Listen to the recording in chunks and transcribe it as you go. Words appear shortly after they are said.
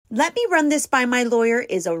Let me run this by my lawyer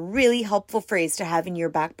is a really helpful phrase to have in your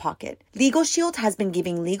back pocket. Legal Shield has been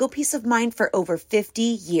giving legal peace of mind for over 50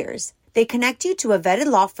 years. They connect you to a vetted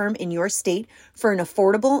law firm in your state for an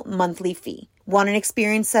affordable monthly fee. Want an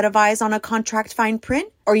experienced set of eyes on a contract fine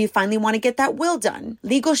print? Or you finally want to get that will done?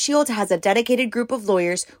 Legal Shield has a dedicated group of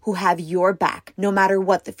lawyers who have your back, no matter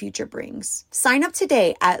what the future brings. Sign up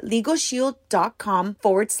today at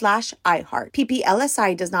LegalShield.com/iHeart.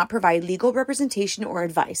 PPLSI does not provide legal representation or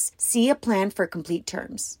advice. See a plan for complete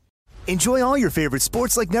terms. Enjoy all your favorite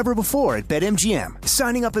sports like never before at BetMGM.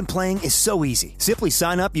 Signing up and playing is so easy. Simply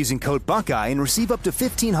sign up using code Buckeye and receive up to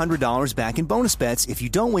 $1,500 back in bonus bets if you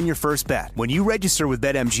don't win your first bet. When you register with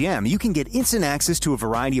BetMGM, you can get instant access to a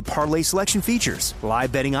variety of parlay selection features,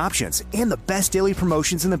 live betting options, and the best daily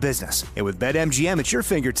promotions in the business. And with BetMGM at your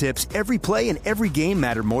fingertips, every play and every game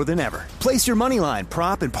matter more than ever. Place your moneyline,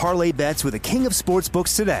 prop, and parlay bets with the king of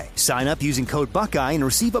sportsbooks today. Sign up using code Buckeye and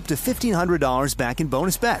receive up to $1,500 back in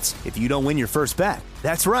bonus bets if you don't win your first bet.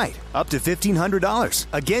 That's right, up to $1,500.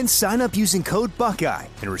 Again, sign up using code Buckeye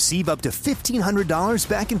and receive up to $1,500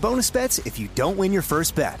 back in bonus bets if you don't win your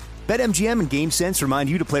first bet. BetMGM and GameSense remind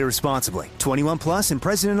you to play responsibly. 21 plus and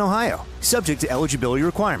present in Ohio. Subject to eligibility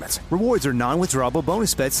requirements. Rewards are non-withdrawable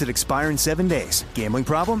bonus bets that expire in 7 days. Gambling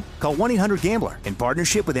problem? Call 1-800-GAMBLER in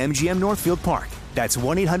partnership with MGM Northfield Park. That's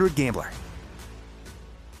 1-800-GAMBLER.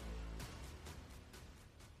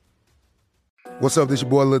 What's up, this your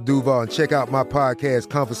boy Lil Duval, and check out my podcast,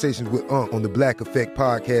 Conversations with Unc, on the Black Effect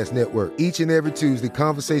Podcast Network. Each and every Tuesday,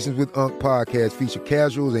 Conversations with Unc podcast feature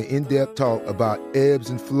casual and in-depth talk about ebbs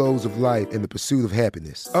and flows of life and the pursuit of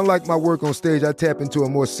happiness. Unlike my work on stage, I tap into a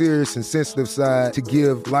more serious and sensitive side to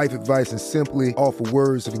give life advice and simply offer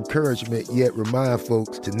words of encouragement, yet remind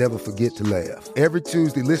folks to never forget to laugh. Every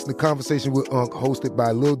Tuesday, listen to Conversation with Unc, hosted by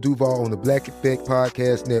Lil Duval on the Black Effect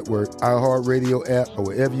Podcast Network, iHeartRadio app, or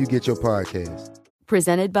wherever you get your podcasts.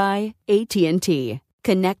 Presented by AT&T.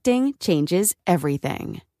 Connecting changes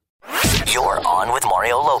everything. You're on with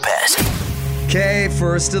Mario Lopez. Okay,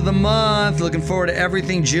 first of the month. Looking forward to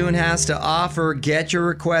everything June has to offer. Get your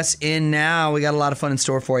requests in now. We got a lot of fun in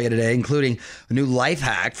store for you today, including a new life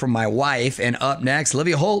hack from my wife. And up next,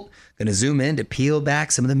 Olivia Holt going to zoom in to peel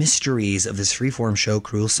back some of the mysteries of this freeform show,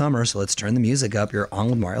 Cruel Summer. So let's turn the music up. You're on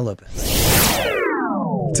with Mario Lopez.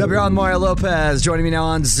 What's up, you're on Mario Lopez. Joining me now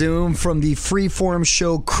on Zoom from the freeform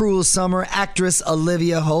show Cruel Summer, actress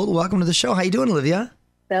Olivia Holt. Welcome to the show. How you doing, Olivia?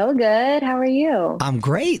 So good. How are you? I'm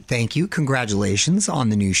great, thank you. Congratulations on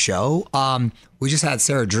the new show. We just had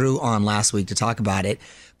Sarah Drew on last week to talk about it,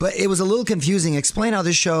 but it was a little confusing. Explain how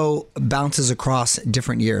this show bounces across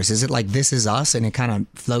different years. Is it like This Is Us and it kind of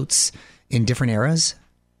floats in different eras?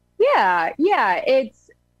 Yeah. It's,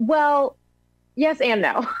 well, yes and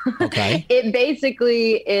no. Okay. It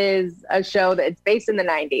basically is a show that's based in the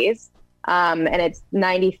 90s, and it's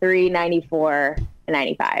 93, 94, and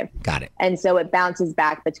 95. Got it. And so it bounces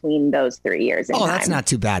back between those 3 years in time. That's not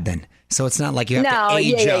too bad then. So it's not like you have to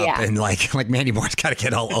age up and like Mandy Moore's got to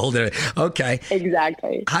get all older. Okay.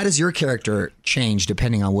 Exactly. How does your character change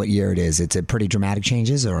depending on what year it is? It's a pretty dramatic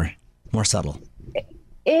changes or more subtle?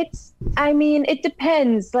 It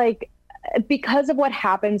depends. Like, because of what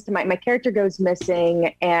happens to my character goes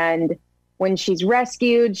missing, and when she's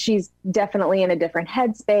rescued, she's definitely in a different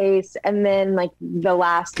headspace. And then like the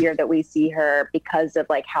last year that we see her, because of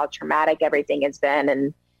like how traumatic everything has been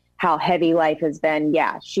and how heavy life has been,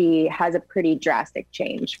 she has a pretty drastic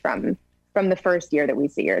change from the first year that we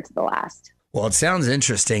see her to the last. Well, it sounds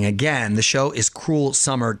interesting. Again, the show is Cruel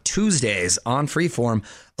Summer, Tuesdays on Freeform.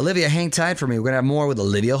 Olivia, hang tight for me. We're going to have more with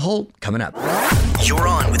Olivia Holt coming up. You're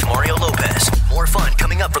on with Mario Lopez. More fun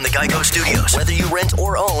coming up from the Geico Studios. Whether you rent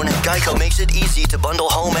or own, Geico makes it easy to bundle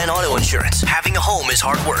home and auto insurance. Having a home is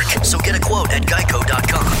hard work, so get a quote at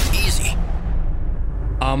geico.com. Easy.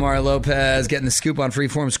 I'm Mario Lopez, getting the scoop on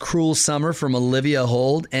Freeform's Cruel Summer from Olivia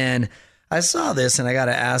Holt. And I saw this and I got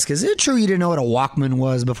to ask, is it true you didn't know what a Walkman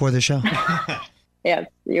was before the show? Yes,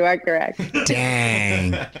 you are correct.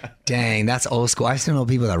 Dang, that's old school. I still know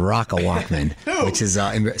people that rock a Walkman, which is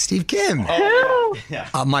Steve Kim.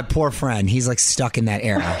 My poor friend, he's like stuck in that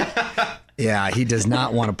era. Yeah, he does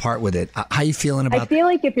not want to part with it. How you feeling about that? I feel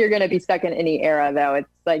like if you're going to be stuck in any era, though, it's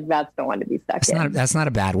like that's the one to be stuck in. That's not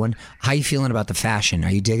a bad one. How you feeling about the fashion?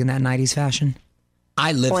 Are you digging that 90s fashion?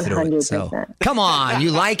 I lived 100%. Through it, so come on,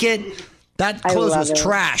 you like it? That clothes was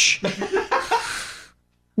trash.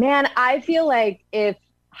 Man, I feel like if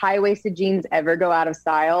high-waisted jeans ever go out of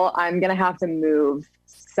style, I'm going to have to move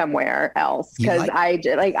somewhere else. Because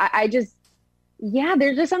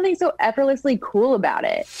there's just something so effortlessly cool about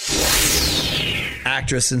it.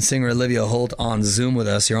 Actress and singer Olivia Holt on Zoom with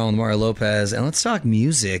us. You're on with Mario Lopez. And let's talk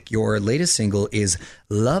music. Your latest single is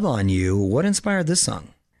Love on You. What inspired this song?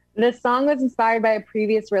 This song was inspired by a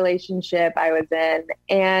previous relationship I was in.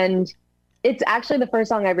 And it's actually the first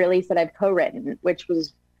song I've released that I've co-written, which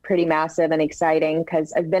was pretty massive and exciting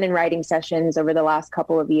because I've been in writing sessions over the last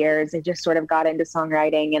couple of years. I just sort of got into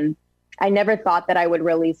songwriting, and I never thought that I would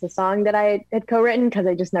release a song that I had co-written because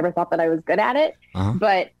I just never thought that I was good at it.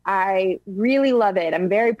 But I really love it. I'm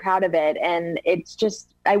very proud of it. And it's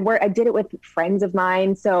just, I did it with friends of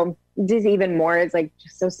mine. So just even more, it's like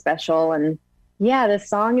just so special. And yeah, the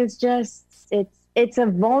song is just, it's a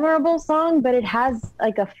vulnerable song, but it has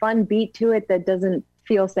like a fun beat to it that doesn't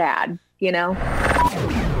feel sad, you know?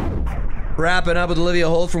 Wrapping up with Olivia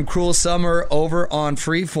Holt from Cruel Summer over on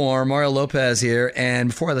Freeform. Mario Lopez here. And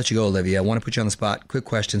before I let you go, Olivia, I want to put you on the spot. Quick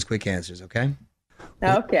questions, quick answers, okay?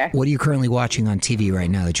 Okay. What are you currently watching on TV right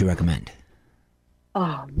now that you recommend?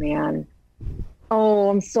 Oh, man. Oh,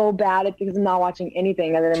 I'm so bad at because I'm not watching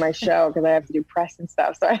anything other than my show because I have to do press and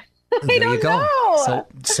stuff. So I don't know.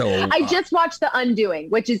 So I just watched The Undoing,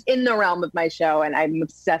 which is in the realm of my show, and I'm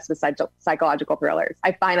obsessed with psychological thrillers.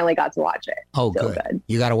 I finally got to watch it. Oh, so good.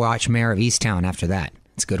 You got to watch Mayor of Easttown after that.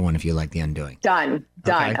 It's a good one if you like The Undoing. Done.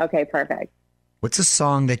 Okay, perfect. What's a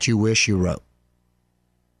song that you wish you wrote?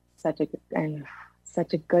 Such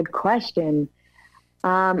a good question.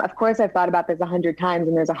 Of course, I've thought about this 100 times,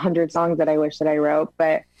 and there's 100 songs that I wish that I wrote,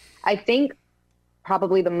 but I think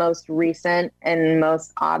probably the most recent and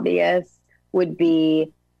most obvious would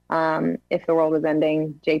be If the World Was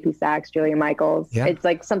Ending, JP Saxe, Julia Michaels. Yeah. It's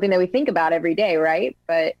like something that we think about every day, right?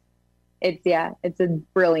 But it's a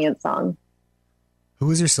brilliant song. Who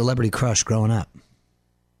was your celebrity crush growing up?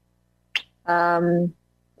 I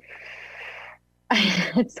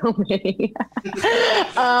had so many.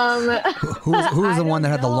 Who was the one that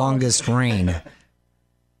had the longest reign?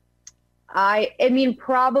 I mean,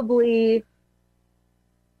 probably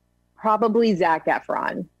Zac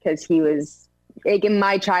Efron, because he was like in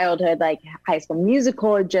my childhood, like High School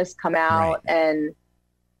Musical had just come out, right. And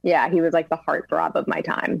yeah, he was like the heartthrob of my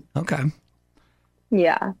time. Okay.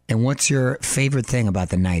 Yeah. And what's your favorite thing about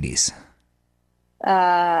the 90s?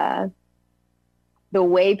 The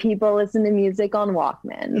way people listen to music on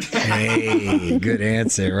Walkman. Hey, good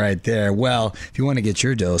answer right there. Well, if you want to get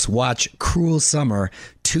your dose, watch Cruel Summer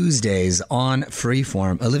Tuesdays on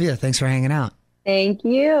Freeform. Olivia, thanks for hanging out. Thank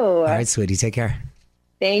you. All right, sweetie. Take care.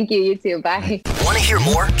 Thank you. You too. Bye. Want to hear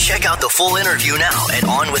more? Check out the full interview now at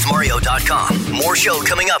onwithmario.com. More show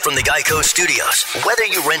coming up from the Geico Studios. Whether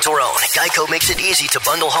you rent or own, Geico makes it easy to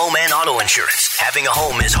bundle home and auto insurance. Having a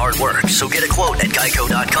home is hard work, so get a quote at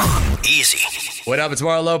geico.com. Easy. What up? It's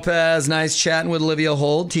Mario Lopez. Nice chatting with Olivia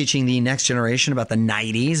Holt, teaching the next generation about the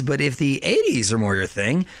 90s. But if the 80s are more your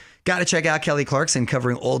thing, got to check out Kelly Clarkson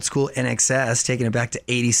covering old school NXS, taking it back to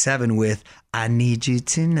 87 with I Need You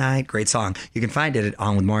Tonight. Great song. You can find it at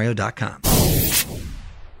onwithmario.com.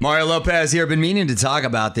 Mario Lopez here. Been meaning to talk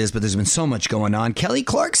about this, but there's been so much going on. Kelly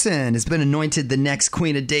Clarkson has been anointed the next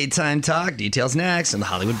queen of daytime talk. Details next on the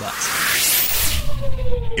Hollywood Buzz.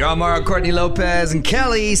 You're on Mario, Courtney Lopez, and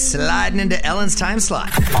Kelly sliding into Ellen's time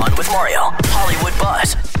slot. On with Mario, Hollywood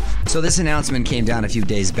Buzz. So this announcement came down a few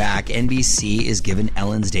days back. NBC is giving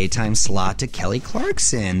Ellen's daytime slot to Kelly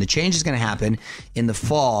Clarkson. The change is going to happen in the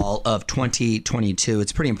fall of 2022.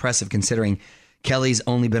 It's pretty impressive considering Kelly's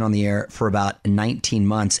only been on the air for about 19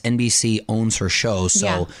 months. NBC owns her show,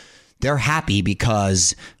 so they're happy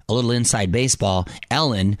because, a little inside baseball,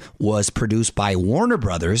 Ellen was produced by Warner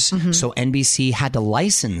Brothers, so NBC had to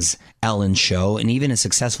license Ellen's show, and even as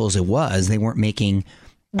successful as it was, they weren't making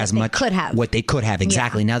as much what they could have.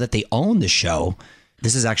 Exactly. Now that they own the show,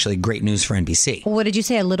 this is actually great news for NBC. What did you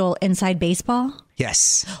say? A little inside baseball?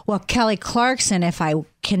 Yes. Well, Kelly Clarkson, if I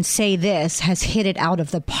can say this, has hit it out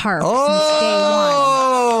of the park since day one.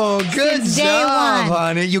 Oh, good job,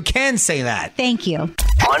 honey. You can say that. Thank you.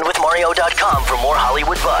 OnWithMario.com for more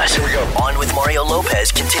Hollywood buzz. Here we go. On with Mario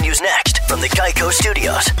Lopez continues next from the Geico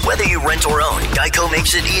Studios. Whether you rent or own, Geico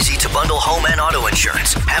makes it easy to bundle home and auto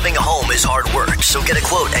insurance. Having a home is hard work, so get a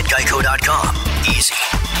quote at Geico.com. Easy.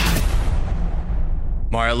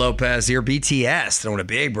 Mario Lopez here. BTS throwing a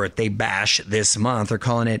big birthday bash this month. They're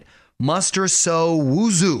calling it Muster So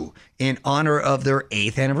Wuzu in honor of their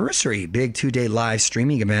 8th anniversary. Big 2-day live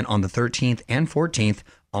streaming event on the 13th and 14th.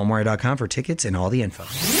 Allmario.com for tickets and all the info.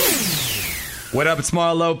 What up? It's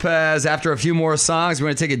Mario Lopez. After a few more songs, we're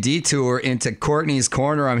going to take a detour into Courtney's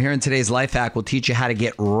Corner. I'm here in today's life hack. We'll teach you how to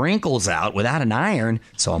get wrinkles out without an iron,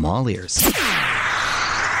 so I'm all ears.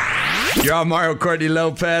 You're on Mario Courtney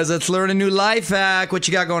Lopez. Let's learn a new life hack. What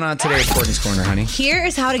you got going on today at Courtney's Corner, honey? Here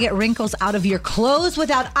is how to get wrinkles out of your clothes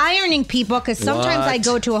without ironing, people, because sometimes I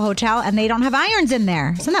go to a hotel and they don't have irons in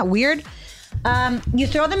there. Isn't that weird? You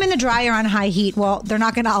throw them in the dryer on high heat. Well, they're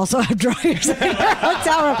not going to also have dryers in your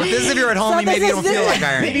hotel room. But this is if you're at home, maybe you don't feel like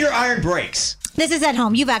ironing. Maybe your iron breaks. This is at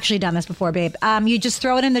home. You've actually done this before, babe. You just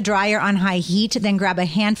throw it in the dryer on high heat, then grab a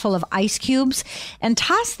handful of ice cubes and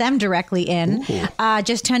toss them directly in.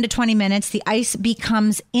 Just 10 to 20 minutes. The ice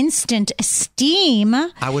becomes instant steam.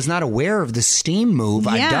 I was not aware of the steam move.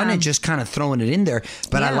 Yeah. I've done it just kind of throwing it in there,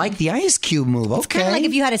 but I like the ice cube move. It's kind of like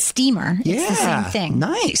if you had a steamer. It's the same thing.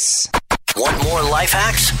 Nice. Want more life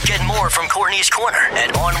hacks? Get more from Courtney's Corner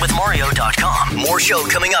at OnWithMario.com. More show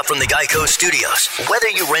coming up from the Geico Studios. Whether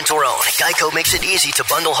you rent or own, Geico makes it easy to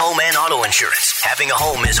bundle home and auto insurance. Having a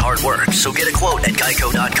home is hard work, so get a quote at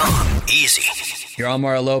Geico.com. Easy. You're on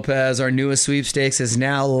Mario Lopez. Our newest sweepstakes is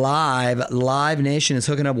now live. Live Nation is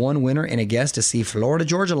hooking up one winner and a guest to see Florida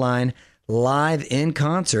Georgia Line live in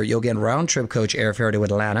concert. You'll get round trip coach airfare to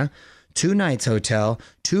Atlanta, 2 nights hotel,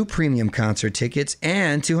 2 premium concert tickets,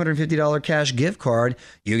 and $250 cash gift card.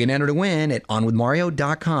 You can enter to win at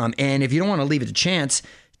onwithmario.com. And if you don't want to leave it to chance,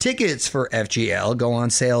 tickets for FGL go on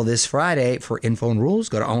sale this Friday. For info and rules,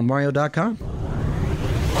 go to onwithmario.com.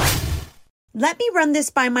 Let me run this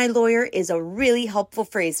by my lawyer is a really helpful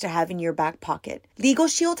phrase to have in your back pocket. Legal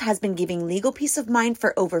Shield has been giving legal peace of mind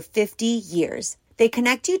for over 50 years. They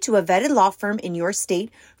connect you to a vetted law firm in your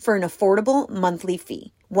state for an affordable monthly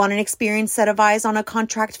fee. Want an experienced set of eyes on a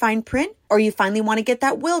contract fine print? Or you finally want to get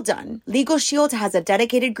that will done? Legal Shield has a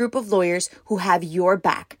dedicated group of lawyers who have your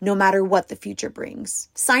back, no matter what the future brings.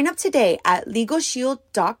 Sign up today at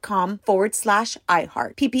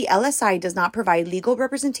LegalShield.com/iHeart. PPLSI does not provide legal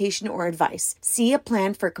representation or advice. See a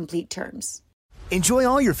plan for complete terms. Enjoy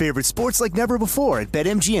all your favorite sports like never before at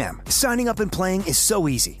BetMGM. Signing up and playing is so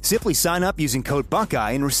easy. Simply sign up using code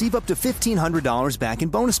Buckeye and receive up to $1,500 back in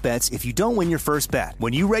bonus bets if you don't win your first bet.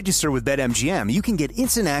 When you register with BetMGM, you can get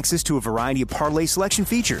instant access to a variety of parlay selection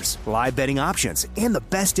features, live betting options, and the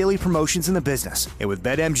best daily promotions in the business. And with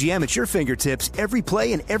BetMGM at your fingertips, every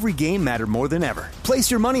play and every game matter more than ever.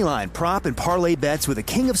 Place your moneyline, prop, and parlay bets with the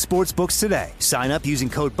king of sportsbooks today. Sign up using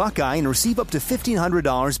code Buckeye and receive up to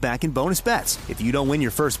 $1,500 back in bonus bets if you don't win your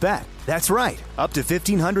first bet. That's right, up to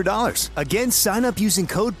 $1,500. Again, sign up using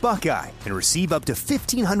code Buckeye and receive up to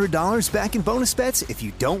 $1,500 back in bonus bets if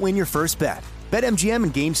you don't win your first bet. BetMGM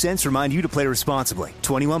and GameSense remind you to play responsibly.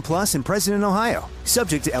 21 plus and present in Ohio.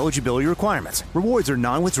 Subject to eligibility requirements. Rewards are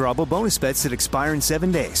non-withdrawable bonus bets that expire in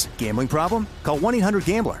 7 days. Gambling problem? Call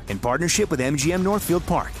 1-800-GAMBLER in partnership with MGM Northfield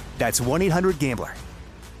Park. That's 1-800-GAMBLER.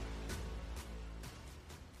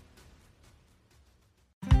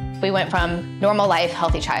 We went from normal life,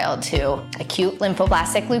 healthy child to acute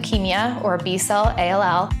lymphoblastic leukemia, or B-cell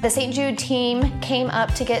ALL. The St. Jude team came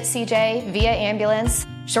up to get CJ via ambulance.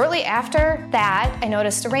 Shortly after that, I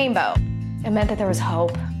noticed a rainbow. It meant that there was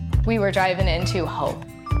hope. We were driving into hope.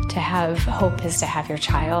 To have hope is to have your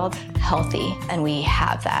child healthy, and we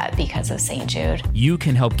have that because of St. Jude. You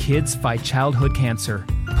can help kids fight childhood cancer.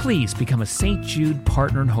 Please become a St. Jude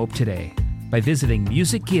Partner in Hope today by visiting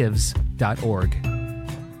musicgives.org.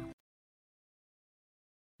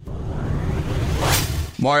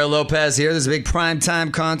 Mario Lopez here. There's a big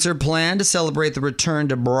primetime concert planned to celebrate the return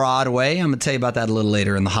to Broadway. I'm going to tell you about that a little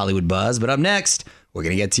later in the Hollywood Buzz. But up next, we're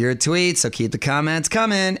going to get to your tweets, so keep the comments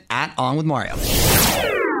coming at On With Mario.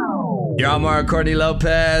 You're on Mario Courtney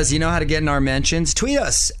Lopez. You know how to get in our mentions. Tweet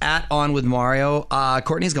us at On With Mario.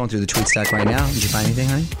 Courtney's going through the tweet stack right now. Did you find anything,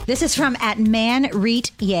 honey? This is from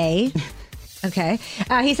 @ManReetYay. Okay.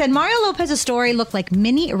 He said, Mario Lopez's story looked like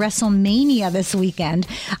mini WrestleMania this weekend.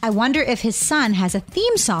 I wonder if his son has a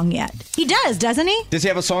theme song yet. He does, doesn't he? Does he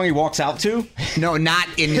have a song he walks out to? No, not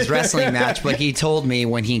in his wrestling match, but he told me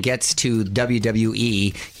when he gets to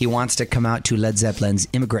WWE, he wants to come out to Led Zeppelin's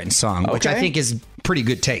Immigrant Song, which I think is pretty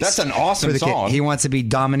good taste. That's an awesome song. He wants to be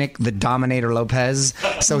Dominic the Dominator Lopez,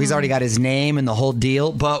 so he's already got his name and the whole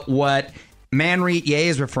deal. But what ManReetYay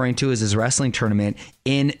is referring to is his wrestling tournament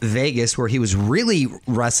in Vegas, where he was really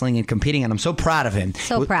wrestling and competing, and I'm so proud of him.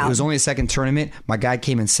 So proud. It was only a second tournament. My guy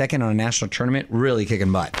came in second on a national tournament, really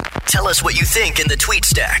kicking butt. Tell us what you think in the tweet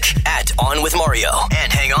stack at On With Mario.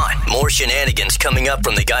 And hang on, more shenanigans coming up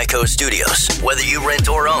from the Geico Studios. Whether you rent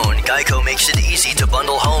or own, Geico makes it easy to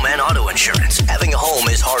bundle home and auto insurance. Having a home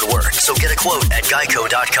is hard work, so get a quote at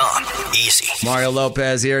Geico.com. Easy. Mario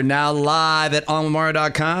Lopez here, now live at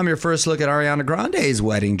OnWithMario.com. Your first look at Ariana Grande's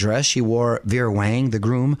wedding dress. She wore Vera Wang. The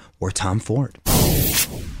groom wore Tom Ford.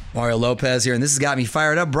 Mario Lopez here, and this has got me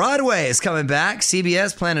fired up. Broadway is coming back.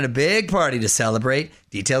 CBS planning a big party to celebrate.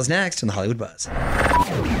 Details next on the Hollywood Buzz.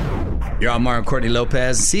 You're on Mario Courtney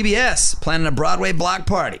Lopez. CBS planning a Broadway block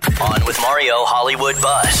party. On with Mario Hollywood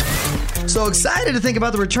Buzz. So excited to think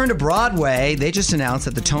about the return to Broadway. They just announced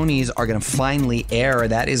that the Tonys are going to finally air.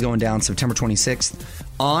 That is going down September 26th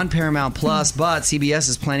on Paramount Plus. But CBS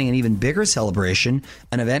is planning an even bigger celebration,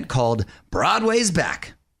 an event called Broadway's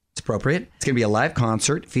Back. It's appropriate. It's going to be a live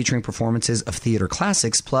concert featuring performances of theater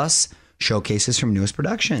classics plus showcases from newest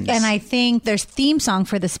productions. And I think their theme song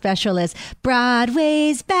for the special is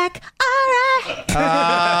Broadway's Back. All right.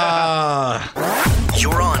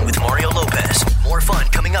 You're on with Mario Lopez. More fun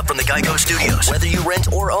coming up from the Geico Studios. Whether you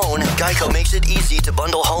rent or own, Geico makes it easy to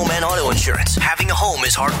bundle home and auto insurance. Having a home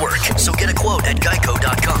is hard work, so get a quote at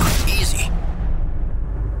geico.com. Easy.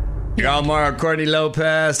 You're on Mario Courtney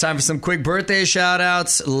Lopez. Time for some quick birthday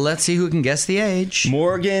shout-outs. Let's see who can guess the age.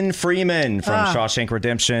 Morgan Freeman from Shawshank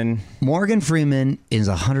Redemption. Morgan Freeman is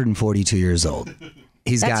 142 years old.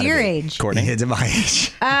 That's your age. Courtney. It's my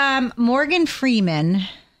age. Morgan Freeman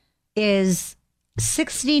is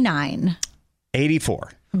 69.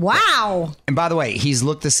 84. Wow. And by the way, he's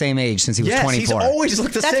looked the same age since he was Yes, 24. he's always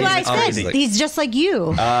looked the That's same. what I It's said. crazy. He's just like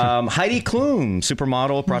you. Heidi Klum,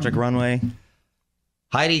 supermodel, Project Runway.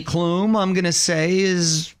 Heidi Klum, I'm going to say,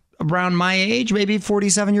 is around my age, maybe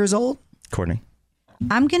 47 years old. Courtney.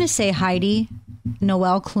 I'm going to say Heidi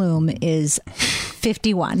Noelle Klum is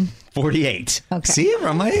 51. 48. Okay. See,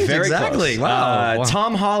 around my age. Very exactly. close. Wow.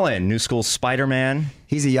 Tom Holland, new school Spider-Man.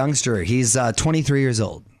 He's a youngster. He's 23 years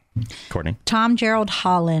old. Courtney. Tom Gerald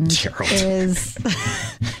Holland is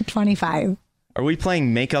 25. Are we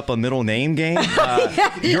playing make up a middle name game?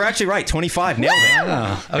 You're actually right. 25. Nailed it.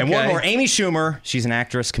 Oh, okay. And one more. Amy Schumer. She's an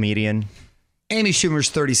actress, comedian. Amy Schumer's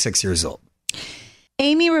 36 years old.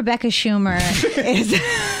 Amy Rebecca Schumer is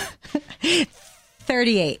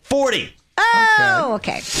 38. 40. Oh,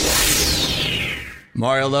 okay.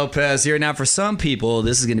 Mario Lopez here. Now, for some people,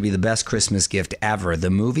 this is going to be the best Christmas gift ever. The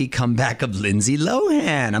movie comeback of Lindsay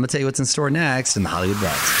Lohan. I'm going to tell you what's in store next in the Hollywood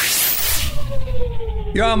Buzz.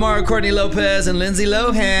 You're on Mario Courtney Lopez, and Lindsay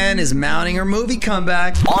Lohan is mounting her movie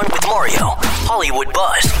comeback. On with Mario Hollywood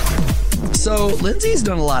Buzz. So, Lindsay's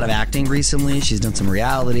done a lot of acting recently. She's done some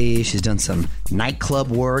reality. She's done some nightclub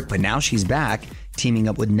work. But now she's back teaming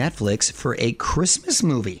up with Netflix for a Christmas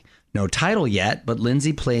movie. No title yet, but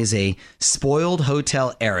Lindsay plays a spoiled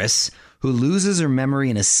hotel heiress who loses her memory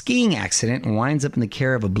in a skiing accident and winds up in the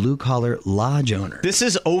care of a blue-collar lodge owner. This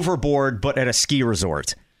is Overboard, but at a ski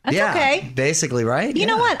resort. That's okay. Basically, right? You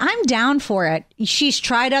know what? I'm down for it. She's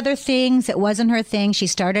tried other things. It wasn't her thing. She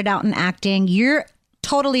started out in acting. You're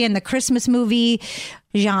totally in the Christmas movie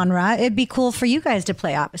genre. It'd be cool for you guys to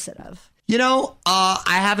play opposite of. You know, I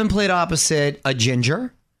haven't played opposite a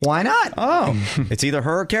ginger. Why not? Oh, it's either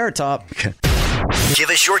her or Carrot Top. Give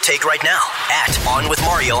us your take right now at On With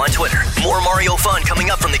Mario on Twitter. More Mario fun coming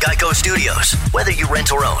up from the Geico Studios. Whether you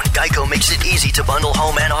rent or own, Geico makes it easy to bundle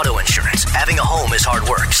home and auto insurance. Having a home is hard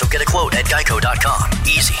work, so get a quote at geico.com.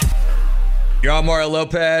 Easy. You're on Mario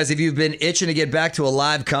Lopez. If you've been itching to get back to a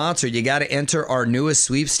live concert, you got to enter our newest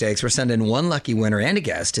sweepstakes. We're sending one lucky winner and a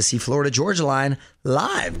guest to see Florida Georgia Line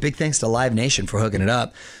live. Big thanks to Live Nation for hooking it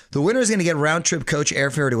up. The winner is going to get round-trip coach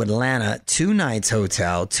airfare to Atlanta, 2 nights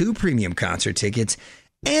hotel, 2 premium concert tickets,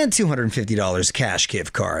 and $250 cash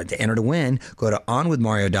gift card. To enter to win, go to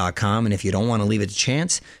onwithmario.com. And if you don't want to leave it to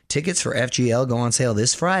chance, tickets for FGL go on sale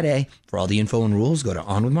this Friday. For all the info and rules, go to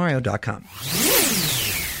onwithmario.com.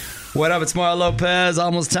 What up? It's Mario Lopez.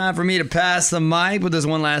 Almost time for me to pass the mic, but there's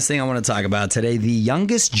one last thing I want to talk about today. The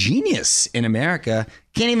youngest genius in America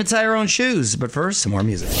can't even tie her own shoes. But first, some more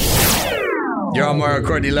music. You're on Mario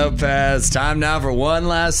Courtney Lopez. Time now for one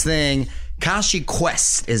last thing. Kashi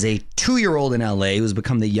Quest is a 2-year-old in LA who's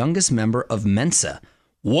become the youngest member of Mensa.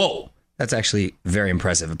 Whoa. That's actually very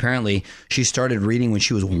impressive. Apparently, she started reading when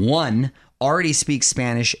she was 1, already speaks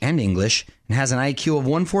Spanish and English, and has an IQ of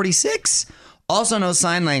 146. Also knows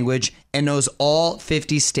sign language and knows all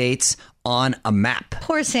 50 states on a map.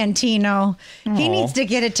 Poor Santino. He needs to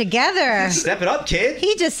get it together. Step it up, kid.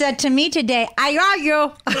 He just said to me today, I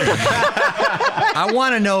argue. I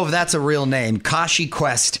want to know if that's a real name. Kashi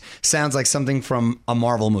Quest sounds like something from a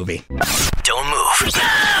Marvel movie. Don't move.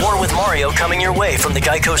 More with Mario coming your way from the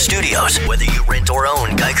Geico Studios. Whether you rent or own,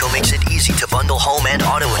 Geico makes it easy to bundle home and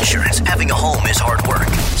auto insurance. Having a home is hard work,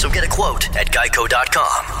 so get a quote at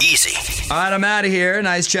geico.com. Easy. All right, I'm out of here.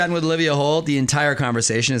 Nice chatting with Olivia Holt. The entire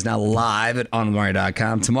conversation is now live at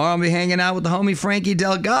onwithmario.com. Tomorrow I'll be hanging out with the homie Frankie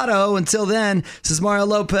Delgado. Until then, this is Mario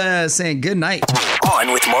Lopez saying good night.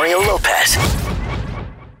 On with Mario Lopez.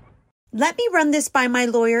 "Let me run this by my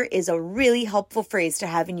lawyer" is a really helpful phrase to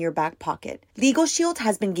have in your back pocket. Legal Shield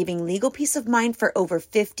has been giving legal peace of mind for over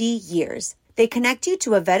 50 years. They connect you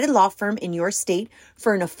to a vetted law firm in your state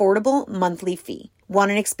for an affordable monthly fee.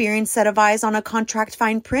 Want an experienced set of eyes on a contract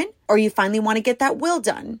fine print? Or you finally want to get that will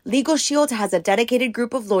done? Legal Shield has a dedicated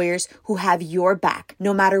group of lawyers who have your back,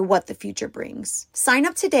 no matter what the future brings. Sign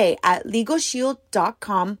up today at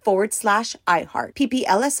LegalShield.com/iHeart.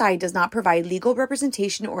 PPLSI does not provide legal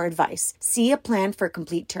representation or advice. See a plan for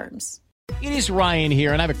complete terms. It is Ryan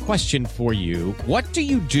here, and I have a question for you. What do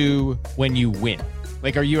you do when you win?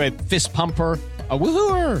 Like, are you a fist pumper, a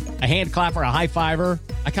woohooer, a hand clapper, a high fiver?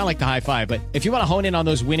 I kind of like the high five, but if you want to hone in on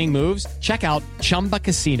those winning moves, check out Chumba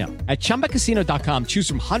Casino. At ChumbaCasino.com, choose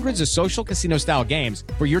from hundreds of social casino style games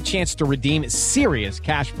for your chance to redeem serious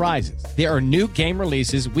cash prizes. There are new game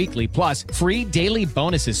releases weekly, plus free daily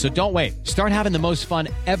bonuses. So don't wait. Start having the most fun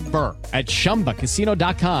ever at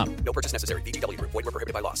ChumbaCasino.com. No purchase necessary. VGW Group. Void where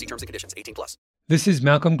prohibited by law. See terms and conditions. 18+. This is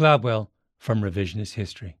Malcolm Gladwell from Revisionist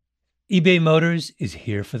History. eBay Motors is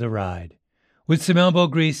here for the ride. With some elbow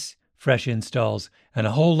grease, fresh installs, and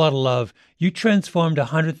a whole lot of love, you transformed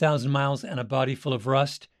 100,000 miles and a body full of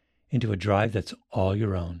rust into a drive that's all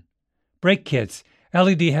your own. Brake kits,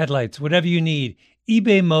 LED headlights, whatever you need,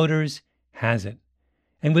 eBay Motors has it.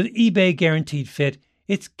 And with eBay Guaranteed Fit,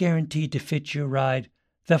 it's guaranteed to fit your ride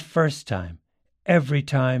the first time, every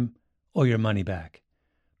time, or your money back.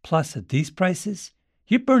 Plus, at these prices,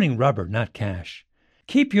 you're burning rubber, not cash.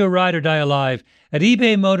 Keep your ride or die alive at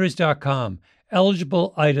ebaymotors.com.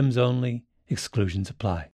 Eligible items only. Exclusions apply.